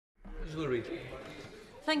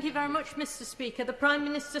Thank you very much, Mr. Speaker. The Prime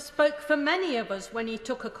Minister spoke for many of us when he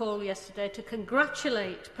took a call yesterday to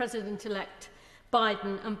congratulate President-elect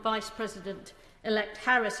Biden and Vice President-elect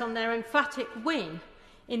Harris on their emphatic win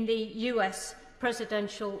in the US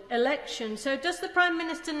presidential election. So does the Prime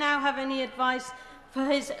Minister now have any advice for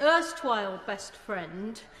his erstwhile best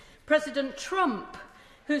friend, President Trump,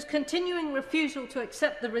 whose continuing refusal to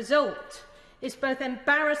accept the result is both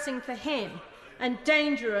embarrassing for him and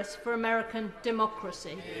dangerous for American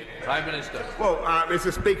democracy? Prime Minister. Well,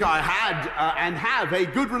 Mr. Speaker, I had and have a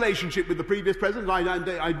good relationship with the previous president.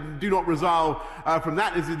 I do not resile from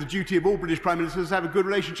that. It is the duty of all British Prime Ministers to have a good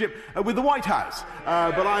relationship with the White House.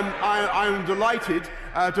 But I'm delighted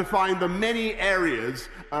to find the many areas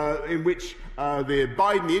in which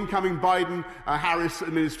the incoming Biden-Harris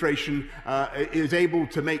administration is able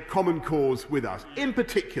to make common cause with us. In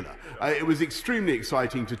particular, it was extremely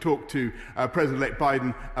exciting to talk to President-elect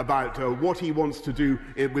Biden about what he wants to do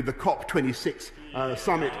with the COP26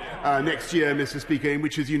 summit next year, Mr. Speaker, in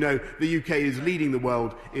which, as you know, the UK is leading the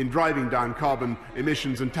world in driving down carbon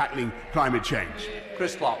emissions and tackling climate change.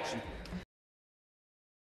 Chris Clarkson.